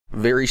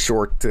very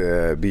short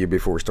video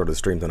before we started the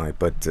stream tonight,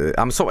 but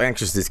I'm so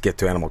anxious to get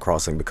to Animal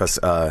Crossing because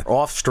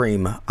off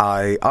stream,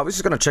 I was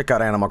just gonna check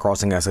out Animal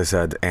Crossing, as I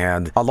said,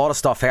 and a lot of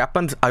stuff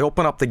happened. I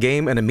open up the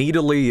game and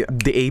immediately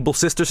the Able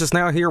Sisters is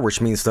now here,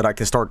 which means that I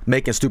can start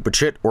making stupid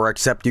shit or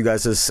accept you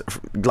guys'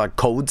 like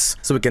codes,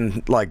 so we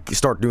can like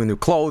start doing new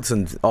clothes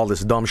and all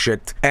this dumb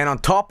shit. And on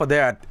top of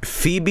that,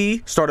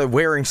 Phoebe started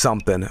wearing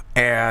something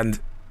and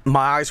my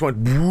eyes went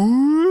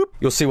whoop.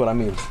 You'll see what I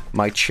mean.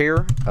 My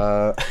chair,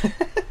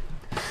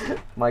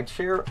 my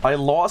chair, I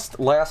lost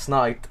last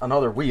night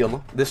another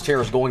wheel. This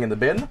chair is going in the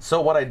bin. So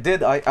what I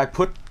did, I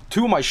put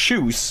two of my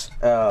shoes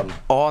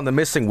on the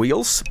missing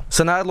wheels.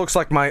 So now it looks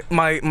like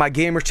my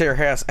gamer chair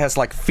has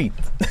like feet.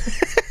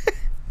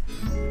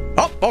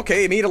 Oh,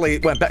 okay, immediately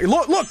went back.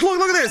 Look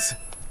at this!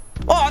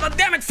 Oh,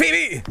 damn it,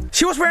 Phoebe!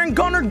 She was wearing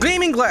Gunner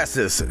gaming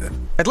glasses.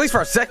 At least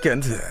for a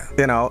second,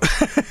 you know.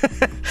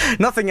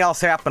 Nothing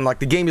else happened. Like,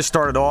 the game just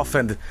started off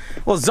and...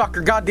 Well,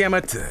 Zucker,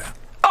 goddammit.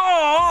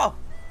 Oh!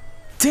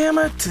 Damn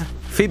it.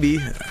 Phoebe.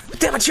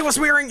 Damn it, she was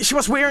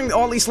wearing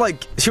all these,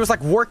 like... She was,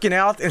 like, working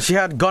out and she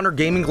had Gunner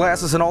gaming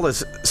glasses and all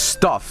this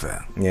stuff.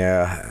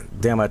 Yeah,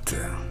 damn it.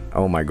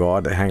 Oh my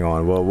god, hang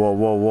on. Whoa, whoa,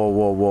 whoa, whoa,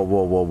 whoa, whoa,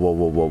 whoa, whoa, whoa,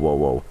 whoa, whoa, whoa,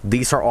 whoa.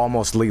 These are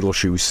almost little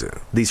shoes.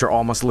 These are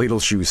almost little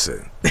shoes.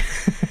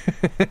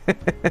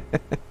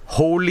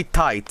 Holy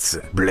tights.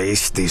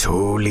 Blaze these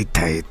holy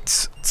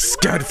tights.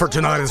 Scared for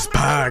tonight is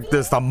packed.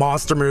 There's the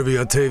monster movie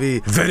on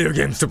TV. Video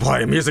games to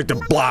play, music to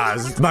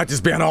blast. Might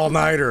just be an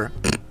all-nighter.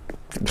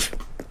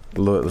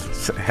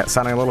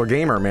 Sounding a little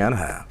gamer,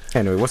 man.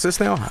 Anyway, what's this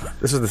now?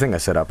 This is the thing I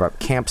set up.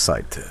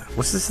 Campsite.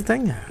 What's this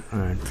thing?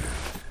 Alright.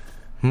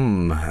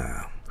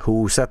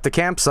 Who set the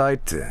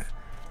campsite?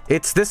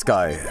 It's this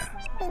guy.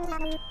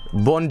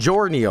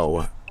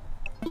 Buongiorno.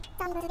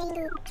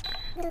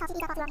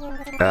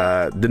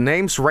 The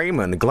name's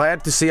Raymond.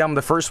 Glad to see I'm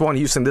the first one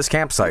using this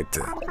campsite.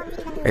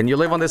 And you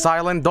live on this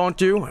island, don't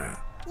you?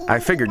 I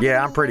figured,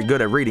 yeah, I'm pretty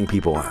good at reading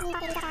people.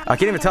 I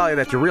can't even tell you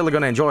that you're really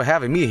gonna enjoy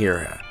having me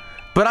here.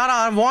 But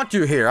I don't want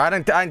you here. I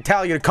didn't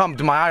tell you to come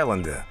to my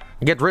island.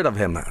 Get rid of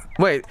him.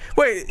 Wait,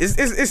 is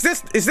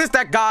this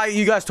that guy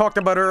you guys talked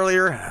about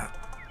earlier?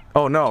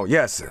 Oh no,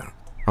 yes.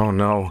 Oh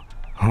no.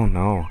 Oh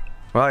no.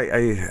 Well,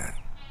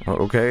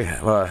 okay.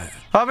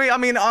 I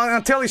mean,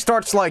 until he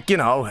starts, like, you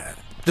know,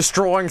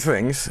 destroying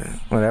things.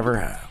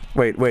 Whatever.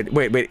 Wait.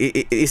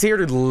 Is he here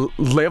to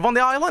live on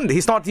the island?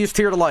 He's not just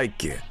here to,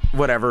 like,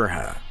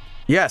 whatever.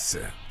 Yes.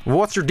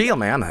 What's your deal,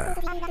 man?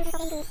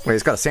 Wait,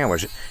 he's got a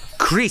sandwich.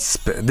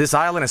 Crisp. This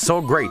island is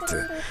so great.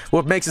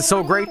 What makes it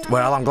so great?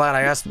 Well, I'm glad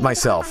I asked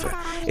myself.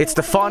 It's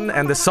the fun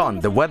and the sun,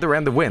 the weather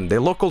and the wind,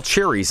 the local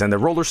cherries and the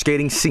roller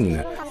skating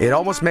scene. It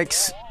almost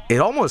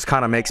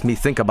kind of makes me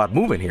think about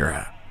moving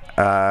here.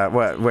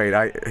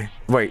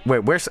 Wait,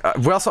 where's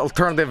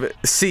alternative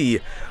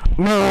C?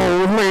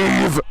 No,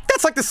 leave!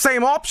 That's like the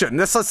same option.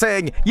 That's like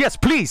saying, yes,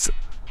 please.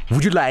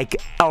 Would you like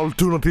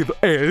alternative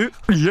A?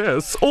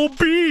 Yes. Or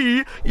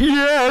B?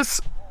 Yes.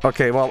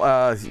 Okay,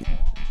 well,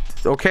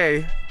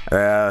 okay.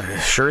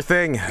 Sure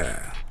thing.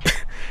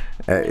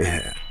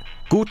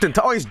 Guten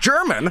Tag. Oh, he's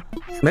German.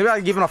 Maybe I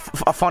can give him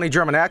a funny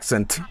German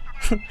accent.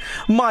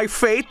 My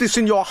fate is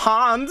in your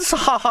hands,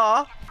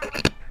 haha.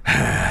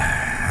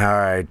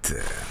 Alright.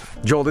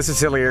 Joel, this is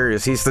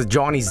hilarious. He's the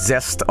Johnny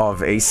Zest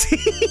of AC.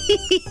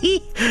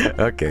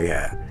 Okay,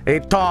 yeah. Hey,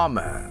 Tom.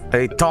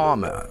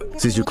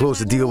 Since you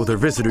closed the deal with our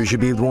visitor, you should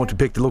be the one to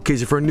pick the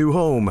location for a new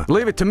home.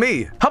 Leave it to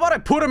me. How about I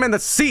put him in the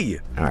sea?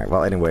 Alright,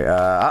 well, anyway,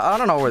 I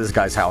don't know where this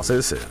guy's house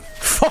is.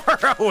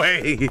 Far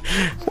away.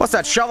 What's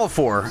that shovel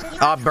for?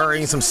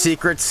 Burying some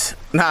secrets?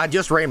 Nah,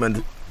 just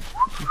Raymond.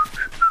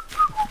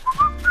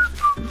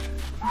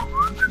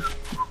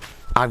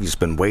 I've just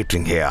been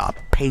waiting here,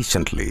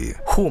 patiently.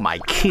 Who am I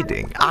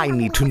kidding? I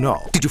need to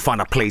know. Did you find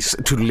a place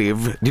to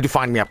live? Did you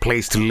find me a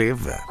place to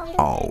live?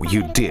 Oh,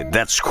 you did.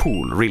 That's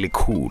cool. Really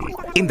cool.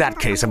 In that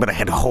case, I better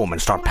head home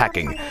and start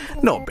packing.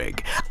 No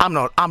big. I'm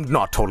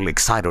not totally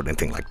excited or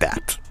anything like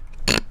that.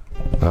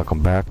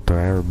 Welcome back to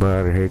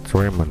Everybody Hates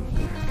Raymond.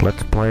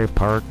 Let's play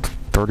part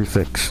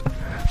 36.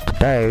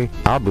 Today,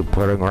 I'll be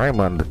putting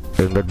Raymond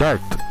in the dirt.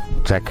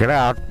 Check it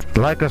out.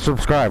 Like and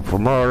subscribe for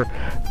more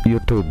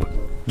YouTube.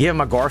 Give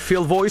him a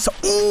Garfield voice.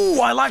 Ooh,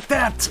 I like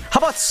that. How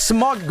about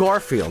Smug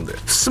Garfield?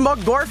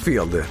 Smug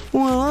Garfield.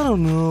 Well, I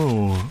don't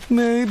know.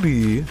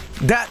 Maybe.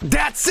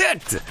 That's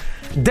it.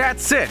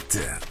 That's it.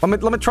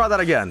 Let me try that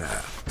again.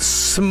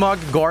 Smug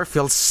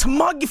Garfield.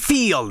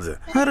 Smugfield.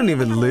 I don't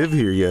even live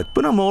here yet,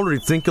 but I'm already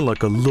thinking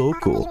like a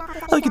local.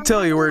 I can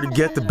tell you where to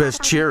get the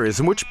best cherries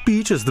and which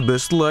beach has the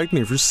best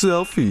lightning for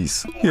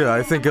selfies. Yeah,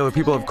 I think other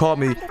people have called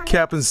me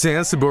Captain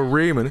Zanzibar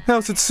Raymond.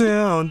 How's it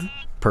sound?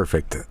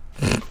 Perfect.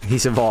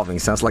 He's evolving,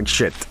 sounds like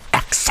shit.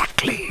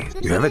 Exactly.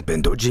 You haven't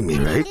been dodging me,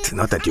 right?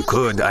 Not that you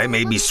could. I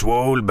may be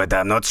swole, but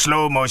I'm not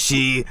slow,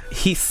 Moshi.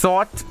 He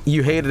thought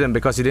you hated him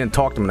because you didn't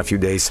talk to him in a few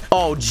days.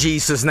 Oh,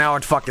 Jesus, now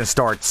it fucking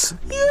starts.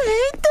 You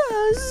hate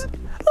us?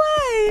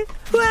 Why?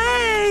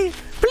 Why?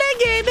 Play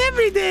game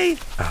every day.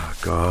 Oh,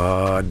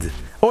 God.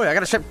 Oh, yeah, I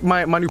gotta check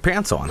my new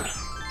pants on.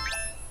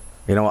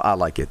 You know what? I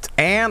like it.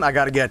 And I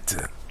gotta get...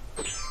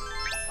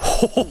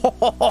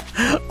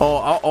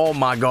 oh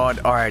my god.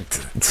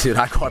 Alright. Dude,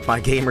 I got my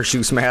gamer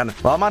shoes, man.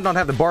 Well, I might not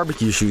have the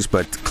barbecue shoes,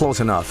 but close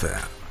enough.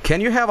 Can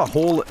you have a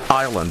whole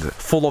island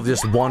full of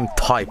just one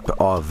type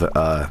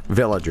of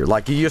villager?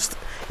 Like, you just...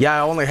 Yeah, I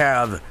only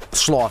have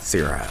sloths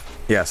here.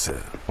 Yes.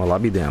 Well, I'll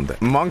be damned.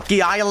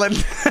 Monkey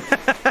Island!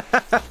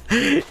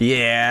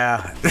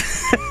 Yeah.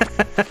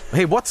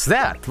 Hey, what's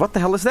that? What the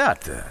hell is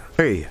that?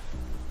 Hey.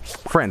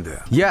 Friend.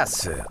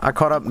 Yes, I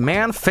caught a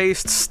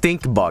man-faced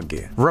stink bug.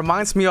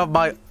 Reminds me of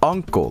my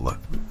uncle.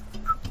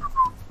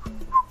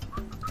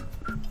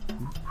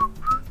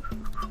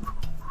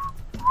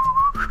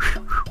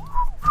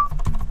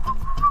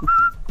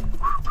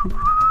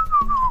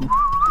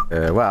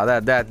 Wow,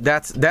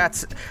 that's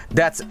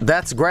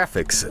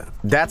graphics.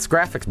 That's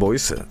graphics,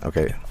 boys.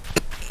 Okay.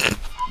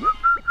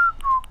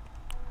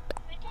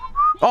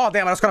 Oh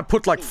damn! I was gonna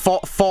put like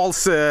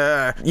false,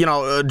 you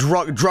know,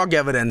 drug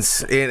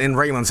evidence in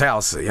Raymond's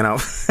house. You know.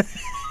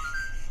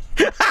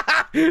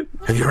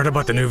 Have you heard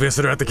about the new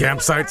visitor at the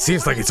campsite?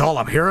 Seems like it's all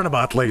I'm hearing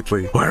about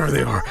lately. Wherever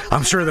they are,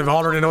 I'm sure they've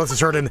already noticed a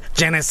certain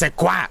je ne sais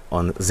quoi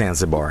on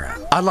Zanzibar.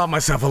 I love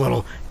myself a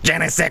little je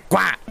ne sais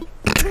quoi.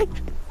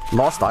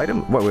 Lost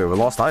item? Wait,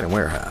 lost item?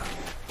 Where?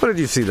 What did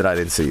you see that I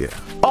didn't see?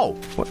 Oh,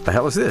 what the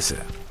hell is this?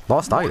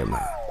 Lost item.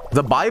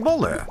 The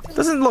Bible?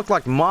 Doesn't look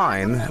like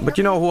mine, but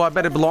you know who I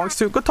bet it belongs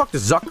to? Go talk to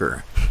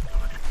Zucker.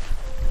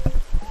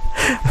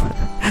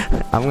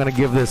 I'm gonna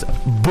give this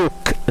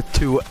book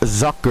to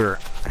Zucker.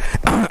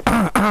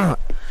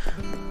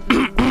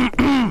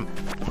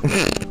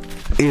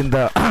 In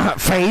the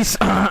face.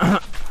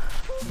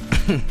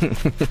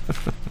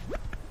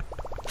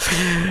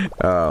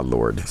 Oh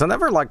Lord. So I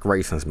never liked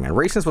raisins, man.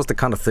 Raisins was the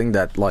kind of thing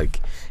that, like,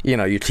 you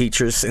know, your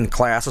teachers in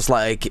class was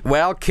like,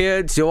 well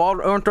kids, you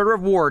all earned a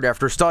reward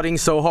after studying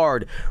so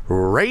hard.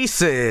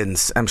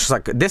 Raisins! I'm just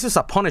like, this is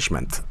a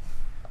punishment.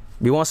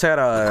 We once had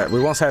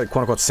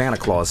quote-unquote Santa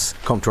Claus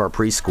come to our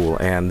preschool,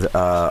 and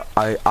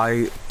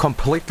I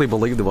completely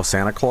believed it was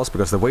Santa Claus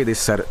because the way they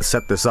set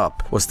this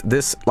up was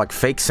this, like,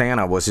 fake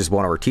Santa was just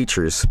one of our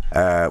teachers,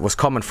 was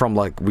coming from,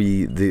 like,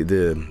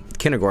 the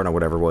kindergarten or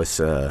whatever was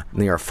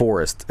near a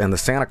forest, and the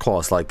Santa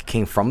Claus, like,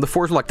 came from the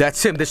forest. We're like,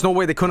 that's him. There's no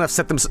way they couldn't have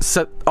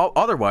set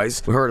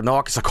otherwise. We heard a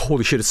knock. It's like,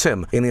 holy shit, it's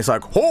him. And he's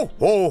like, ho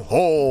ho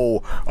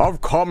ho, I've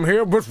come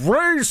here with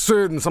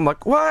raisins. I'm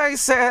like, why,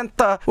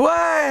 Santa?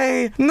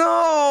 Why?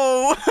 No.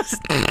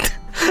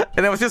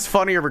 And it was just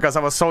funnier because I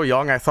was so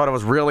young, I thought it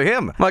was really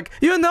him. I'm like,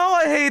 you know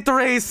I hate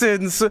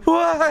raisins.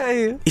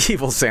 Why?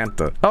 Evil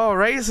Santa. Oh,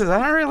 raisins. I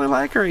don't really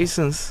like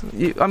raisins.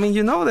 I mean,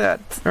 you know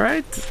that,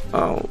 right?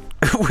 Oh.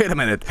 Wait a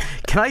minute.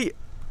 Can I...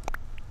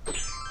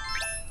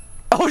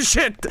 Oh,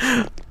 shit.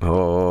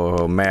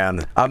 Oh,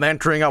 man. I'm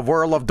entering a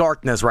world of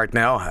darkness right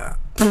now.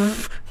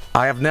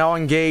 I have now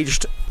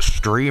engaged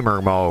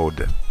streamer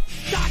mode.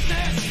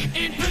 Darkness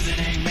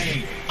imprisoning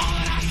me.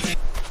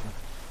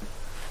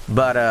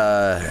 But,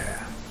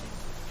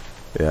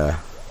 yeah.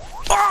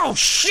 Oh,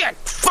 shit!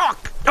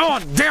 Fuck! Oh,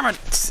 damn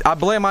it! I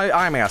blame my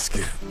eye mask.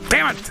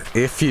 Damn it!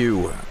 If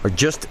you are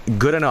just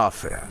good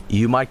enough,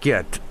 you might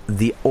get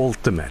the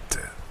ultimate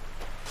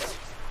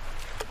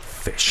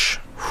fish.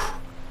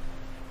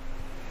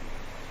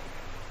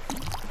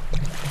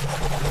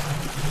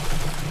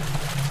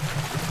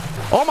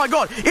 Oh my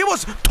god! It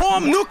was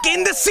Tom Nook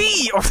in the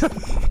sea!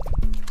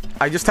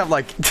 I just have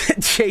like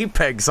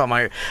JPEGs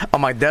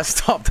on my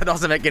desktop that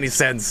doesn't make any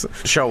sense.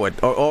 Show it.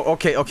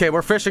 Okay,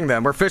 we're fishing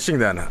then.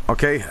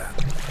 Okay.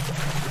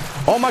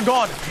 Oh my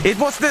god, it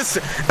was this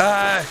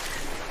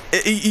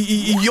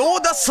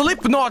Yoda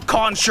Slipknot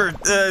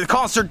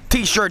concert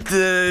t-shirt.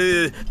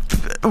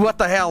 What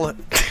the hell?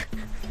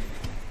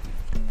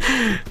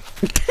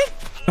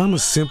 I'm a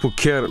simple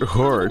cat at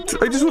heart.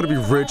 I just want to be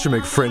rich and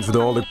make friends with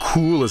all the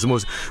coolest,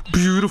 most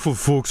beautiful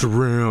folks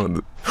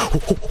around.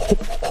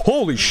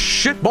 Holy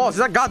shit, boss, is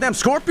that goddamn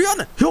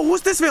scorpion? Yo,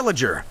 who's this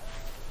villager?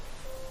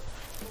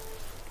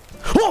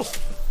 Oh!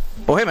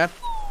 Oh, hey, man.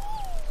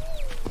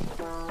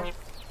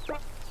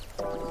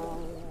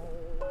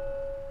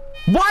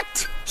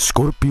 What?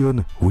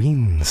 Scorpion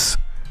wins.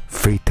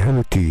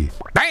 Fatality.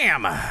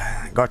 Bam!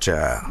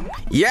 Gotcha.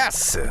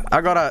 Yes!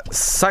 I got a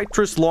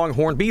citrus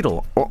longhorn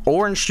beetle.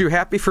 Orange, you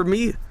happy for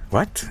me?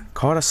 What?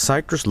 Caught a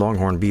citrus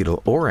longhorn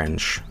beetle.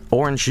 Orange.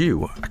 Orange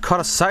you. I caught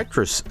a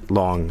citrus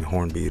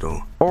longhorn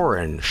beetle.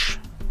 Orange.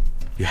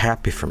 You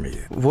happy for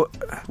me?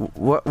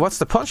 What's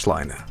the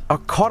punchline? I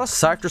caught a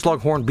citrus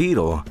longhorn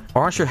beetle.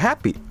 Aren't you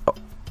happy?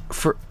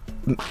 For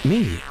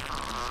me?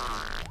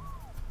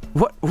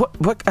 What?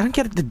 I don't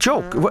get the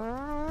joke. What?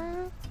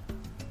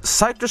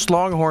 Citrus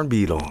longhorn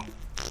beetle.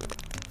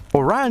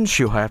 Orange,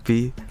 you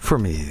happy for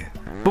me?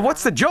 But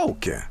what's the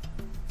joke?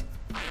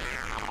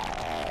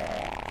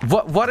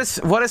 What is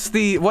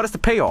the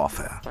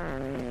payoff?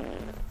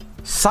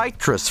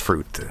 Citrus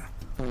fruit.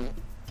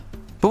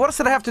 But what does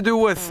it have to do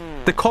with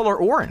the color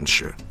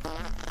orange?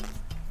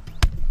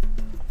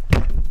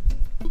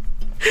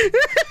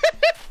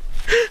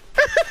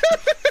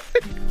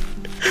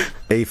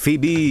 Hey,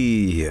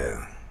 Phoebe.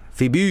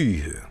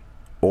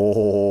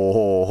 Oh.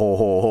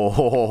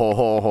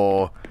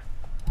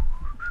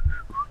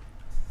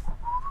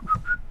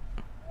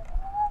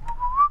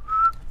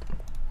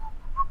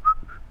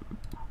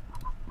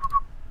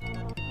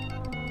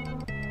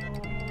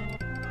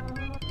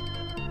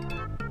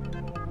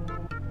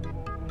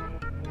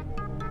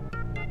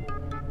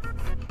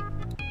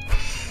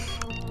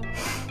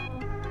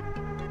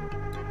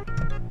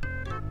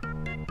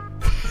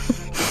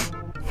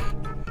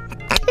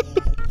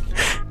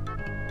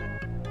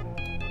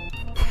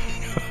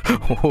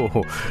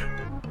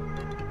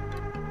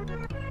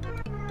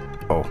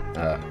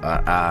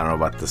 I don't know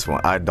about this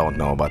one. I don't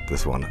know about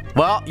this one.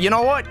 Well, you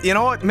know what? You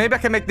know what? Maybe I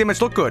can make the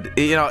image look good.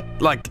 You know,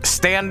 like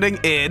standing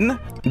in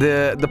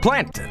the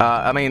plant.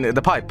 I mean,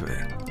 the pipe.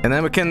 And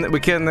then we can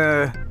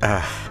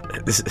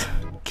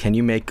can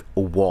you make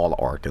a wall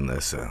art in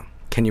this?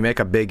 Can you make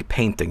a big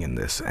painting in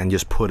this and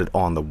just put it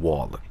on the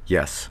wall?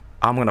 Yes.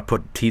 I'm gonna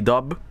put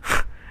T-dub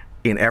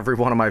in every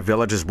one of my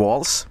village's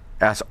walls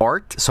as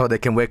art, so they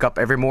can wake up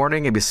every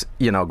morning and be,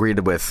 you know,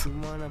 greeted with. You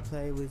wanna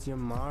play with your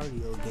Mario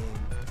game?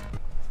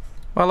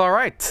 Well, all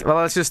right. Well,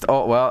 let's just.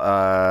 Oh, well.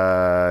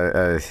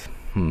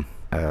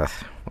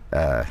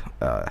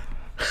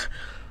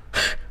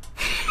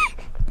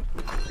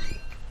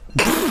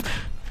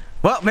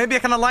 Well, maybe I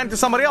can align it to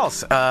somebody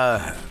else.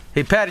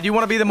 Hey, Patty, do you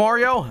want to be the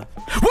Mario?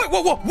 Wait,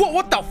 whoa,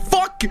 what the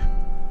fuck?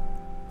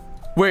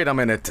 Wait a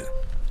minute.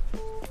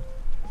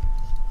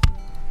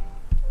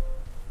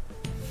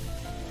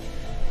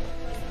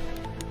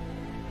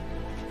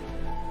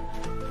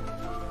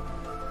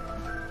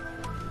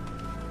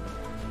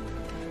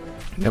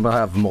 Maybe I'll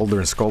have Mulder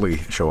and Scully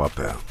show up.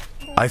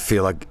 I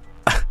feel like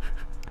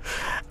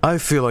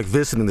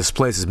visiting this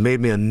place has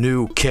made me a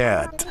new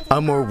cat.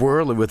 I'm more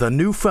worldly with a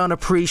newfound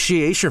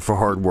appreciation for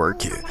hard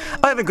work.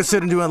 I even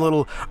considered doing a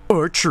little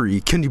archery.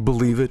 Can you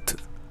believe it?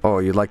 Oh,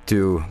 you'd like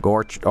to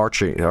go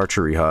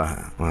archery, huh?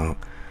 Well,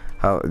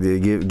 how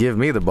give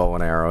me the bow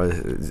and arrow?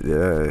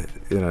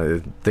 You know,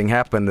 thing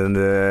happened in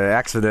the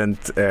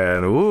accident,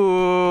 and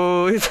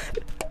ooh.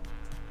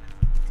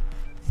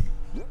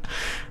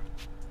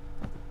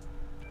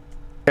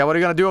 Yeah, what are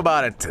you gonna do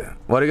about it?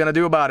 What are you gonna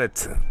do about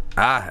it?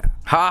 Ah,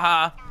 ha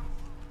ha.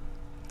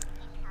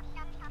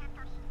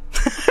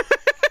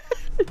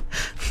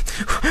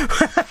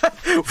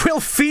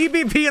 Will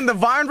Phoebe be in the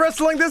Vine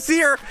Wrestling this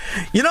year?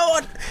 You know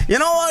what? You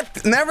know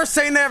what? Never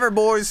say never,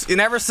 boys. You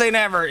never say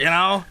never, you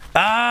know?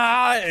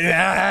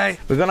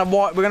 We're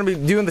gonna be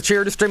doing the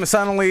charity stream and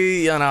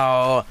suddenly, you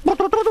know.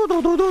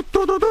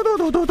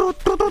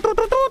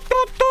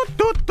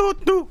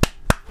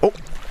 Oh,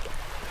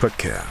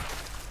 quick.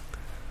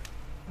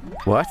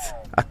 What?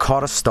 I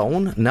caught a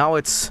stone? Now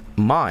it's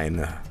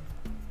mine.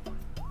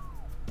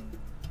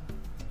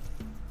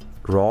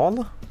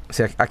 Roll?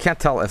 See, I can't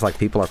tell if like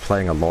people are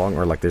playing along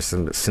or like there's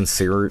some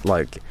sincere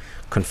like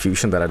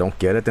confusion that I don't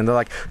get it. And they're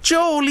like,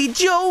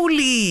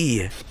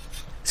 Jolie!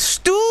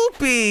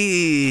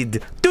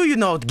 Stupid! Do you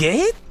not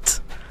get?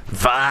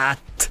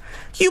 What?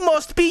 You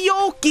must be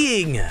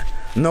joking!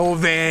 No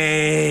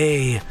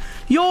way!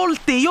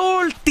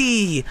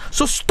 Jolty!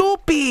 So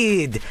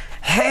stupid!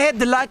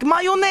 Head like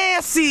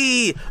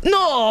mayonnaise!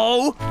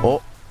 No!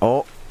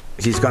 Oh,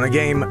 she's gonna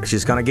game,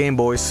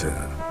 boys.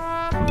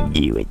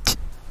 Do it.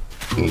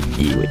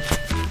 Do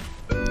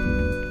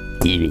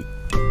it.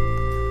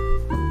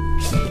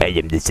 I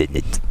am the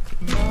Senate.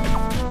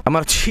 I'm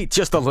gonna cheat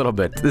just a little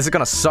bit. This is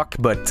gonna suck,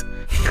 but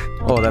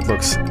oh, that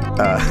looks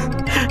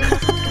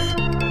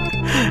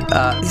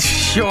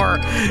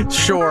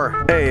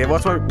sure. Hey,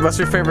 what's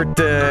your favorite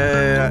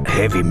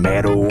heavy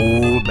metal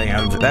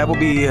band? That will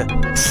be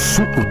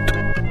Sukut.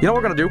 You know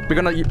what we're gonna do?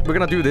 We're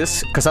gonna do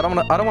this because I don't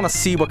wanna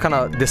see what kind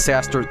of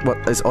disaster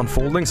what is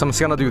unfolding. So I'm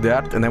just gonna do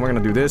that, and then we're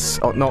gonna do this.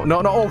 Oh no!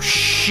 Oh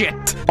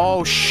shit!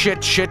 Oh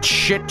shit!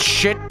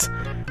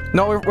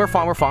 No, we're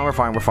fine.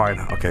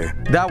 Okay.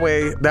 That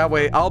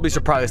way, I'll be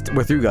surprised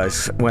with you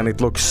guys when it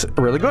looks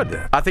really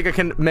good. I think I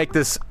can make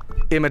this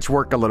image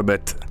work a little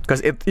bit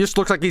because it just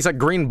looks like he's a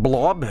green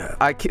blob.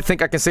 I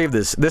think I can save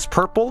this. This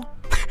purple.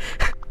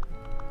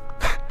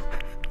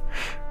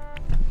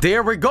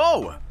 There we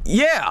go.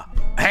 Yeah.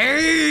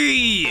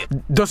 Hey.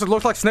 Does it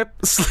look like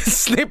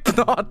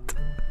Slipknot?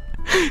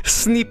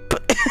 Snip.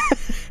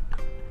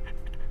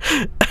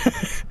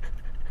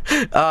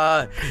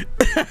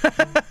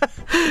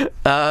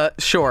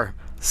 Sure.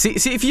 See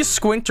if you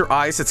squint your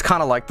eyes, it's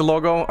kind of like the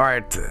logo. All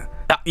right.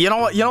 You know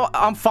what?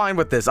 I'm fine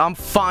with this.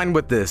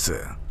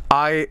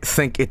 I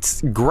think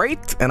it's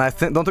great, and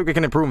don't think we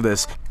can improve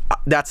this.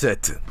 That's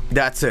it.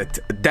 That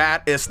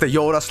is the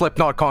Yoda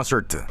Slipknot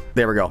concert.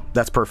 There we go.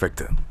 That's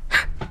perfect.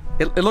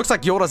 It looks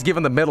like Yoda's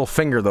giving the middle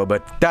finger though,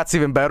 but that's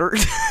even better.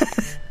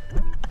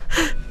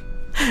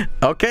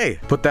 Okay,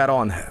 put that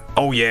on.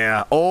 Oh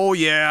yeah.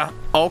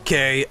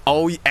 Okay.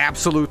 Oh,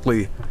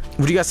 absolutely.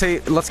 Would you guys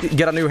say let's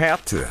get a new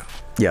hat?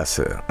 Yes.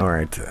 All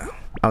right.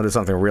 I'll do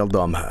something real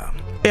dumb.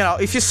 You know,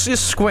 if you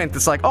just squint,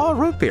 it's like, oh,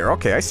 root beer.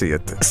 Okay, I see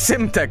it.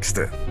 Sim text.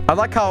 I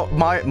like how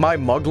my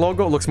mug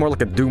logo looks more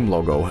like a Doom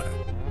logo.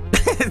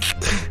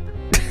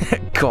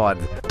 God.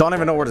 Don't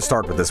even know where to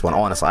start with this one,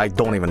 honestly. I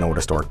don't even know where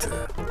to start.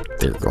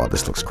 Dear God,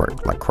 this looks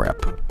like crap.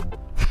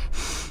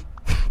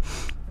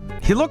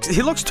 He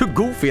looks too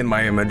goofy in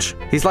my image.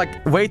 He's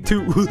like way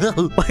too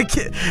like,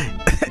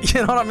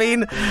 you know what I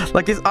mean?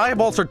 Like his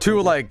eyeballs are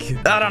too like,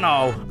 I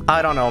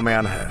don't know,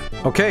 man.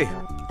 Okay,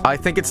 I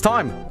think it's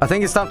time. I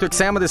think it's time to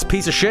examine this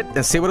piece of shit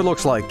and see what it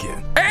looks like.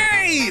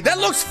 Hey, that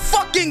looks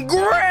fucking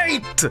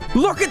great!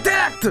 Look at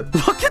that!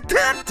 Look at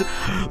that!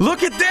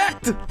 Look at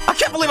that! I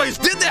can't believe I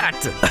just did that!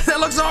 That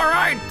looks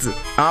alright!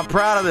 I'm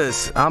proud of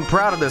this. I'm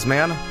proud of this,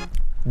 man.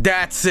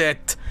 That's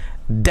it.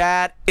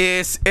 That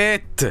is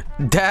it.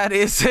 That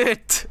is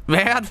it,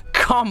 man.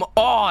 Come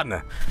on.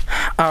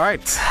 All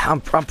right,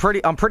 I'm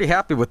pretty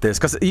happy with this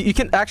because you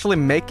can actually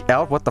make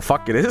out what the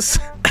fuck it is.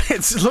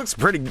 It looks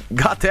pretty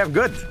goddamn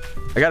good.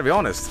 I gotta be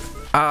honest.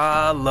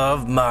 I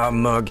love my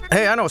mug.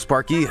 Hey, I know,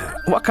 Sparky.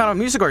 What kind of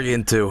music are you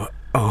into?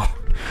 Oh.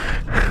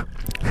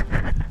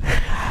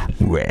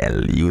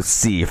 Well, you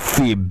see,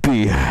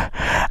 Phoebe,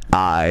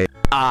 I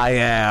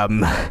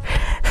am.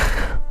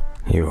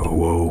 You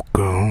woke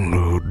on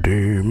the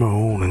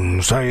demon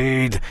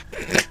inside.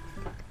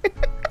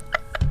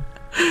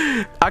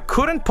 I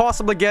couldn't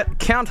possibly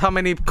count how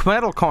many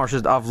metal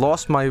concerts I've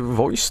lost my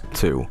voice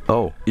to.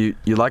 Oh, you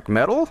like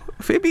metal,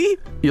 Phoebe?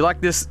 You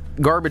like this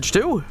garbage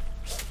too?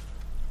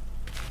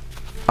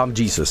 I'm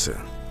Jesus.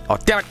 Oh,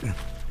 damn it.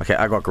 Okay,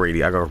 I got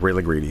greedy. I got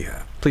really greedy.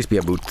 Please be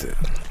a boot.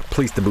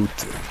 Please the boot.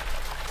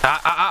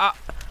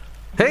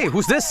 Hey,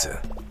 who's this?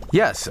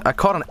 Yes, I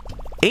caught an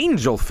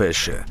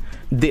angelfish.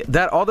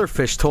 That other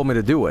fish told me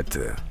to do it.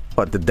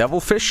 What, the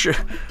devilfish?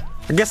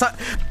 I guess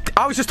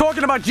I was just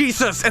talking about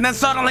Jesus, and then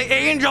suddenly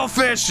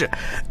angelfish!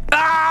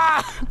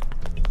 Ah!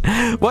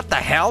 What the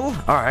hell?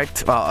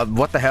 Alright,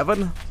 what the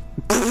heaven?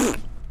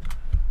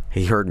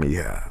 He heard me.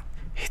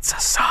 It's a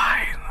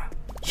sign.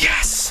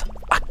 Yes!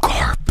 A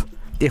carp!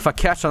 If I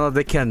catch another,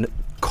 they can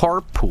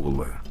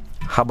carpool.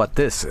 How about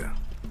this?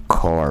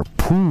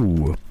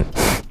 Carpool.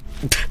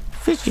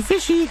 Fishy,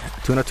 fishy.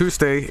 Tuna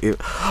Tuesday.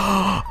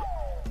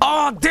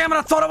 Oh, damn it,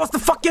 I thought it was the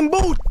fucking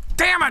boot!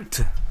 Damn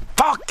it!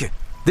 Fuck!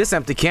 This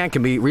empty can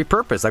be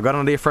repurposed. I've got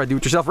an idea for a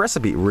do-it-yourself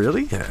recipe.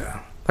 Really?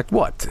 Like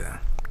what?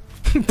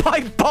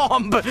 Pipe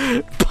bomb!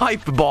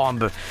 Pipe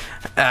bomb!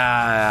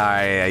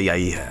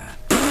 Yeah.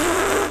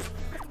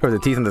 Are the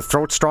teeth in the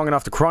throat strong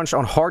enough to crunch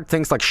on hard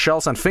things like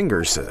shells and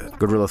fingers?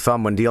 Good rule of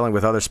thumb when dealing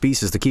with other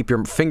species to keep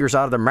your fingers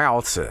out of their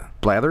mouths.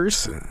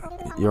 Blathers?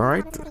 You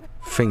alright?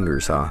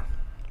 Fingers, huh?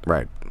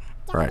 Right.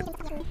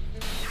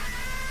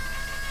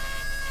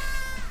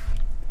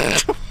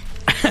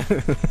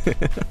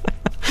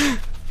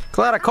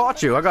 Glad I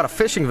caught you. I got a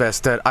fishing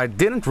vest that I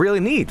didn't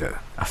really need.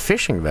 A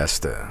fishing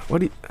vest?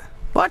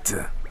 What?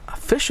 A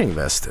fishing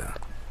vest?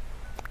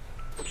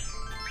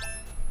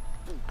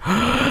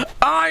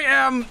 I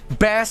am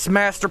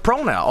Bassmaster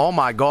Pro now. Oh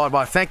my god,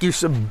 why thank you,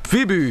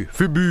 Phoebe.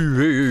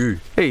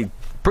 Hey,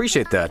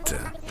 appreciate that.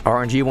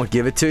 RNG won't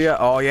give it to you?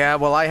 Oh yeah,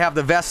 well I have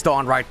the vest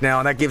on right now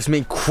and that gives me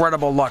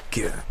incredible luck.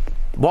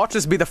 Watch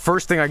this be the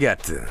first thing I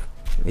get.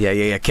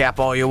 Yeah, cap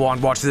all you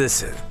want, watch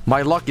this.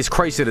 My luck is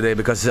crazy today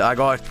because I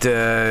got,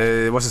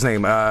 what's his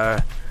name?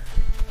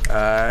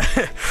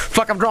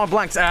 Fuck, I'm drawing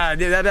blanks.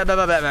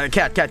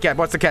 Cat,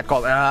 what's the cat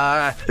called?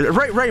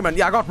 Raymond,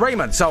 yeah, I got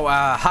Raymond, so,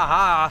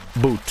 haha.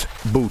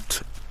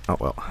 Boot. Oh,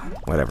 well,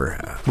 whatever.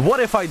 What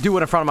if I do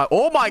it in front of my,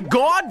 oh my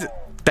god!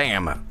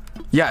 Damn.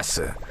 Yes.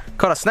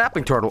 Caught a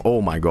snapping turtle,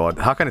 oh my god.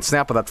 How can it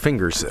snap without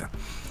fingers?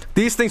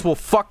 These things will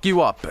fuck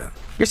you up.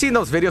 You seen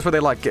those videos where they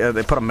like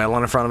they put a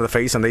melon in front of the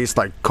face and they just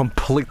like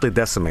completely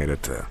decimate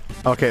it.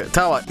 Okay,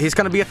 tell you what, he's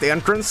gonna be at the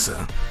entrance.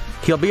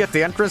 He'll be at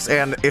the entrance,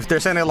 and if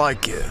there's any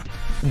like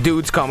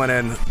dudes coming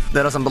in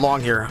that doesn't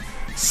belong here,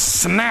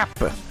 snap.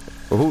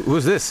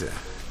 Who's this?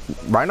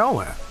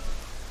 Rhino?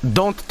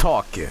 Don't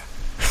talk.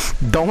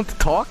 Don't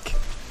talk.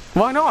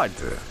 Why not?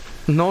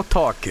 No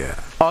talk.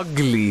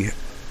 Ugly.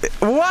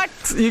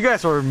 What? You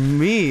guys are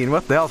mean.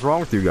 What the hell's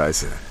wrong with you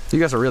guys? You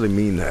guys are really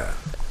mean.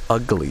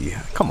 Ugly.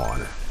 Come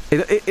on.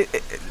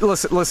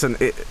 Listen.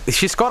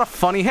 She's got a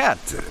funny hat.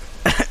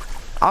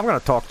 I'm gonna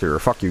talk to her.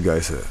 Fuck you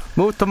guys.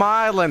 Move to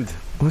my island.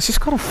 Well, she's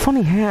got a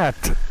funny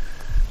hat.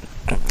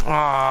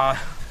 I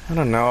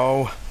don't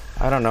know.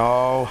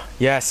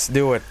 Yes,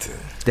 do it.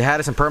 The hat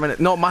isn't permanent.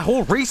 No, my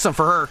whole reason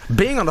for her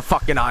being on the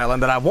fucking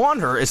island that I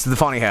want her is the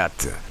funny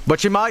hat. But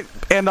she might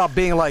end up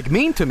being like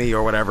mean to me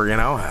or whatever, you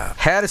know?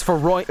 Hat is for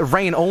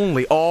rain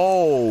only.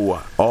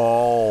 Oh.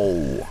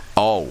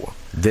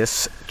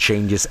 This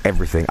changes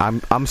everything.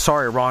 I'm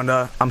sorry,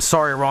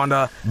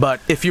 Rhonda. But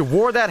if you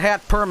wore that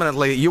hat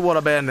permanently, you would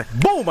have been,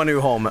 boom, a new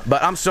home.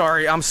 But I'm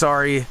sorry.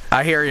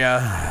 I hear ya.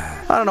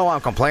 I don't know why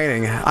I'm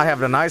complaining. I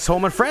have a nice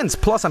home and friends.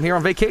 Plus, I'm here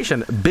on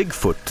vacation.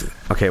 Bigfoot.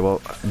 Okay, well,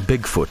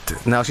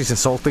 Bigfoot. Now she's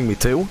insulting me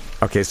too?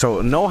 Okay,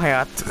 so no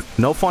hat.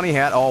 No funny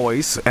hat,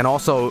 always. And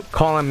also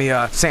calling me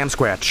Sam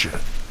Squatch.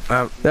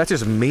 That's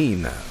just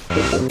mean.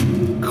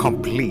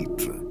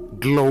 Complete.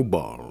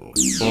 Global.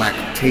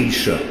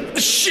 Lactation.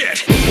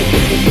 Shit!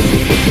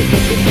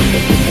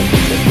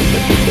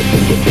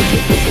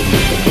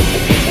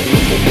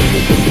 We'll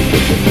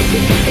be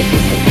right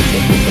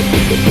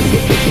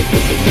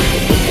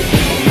back.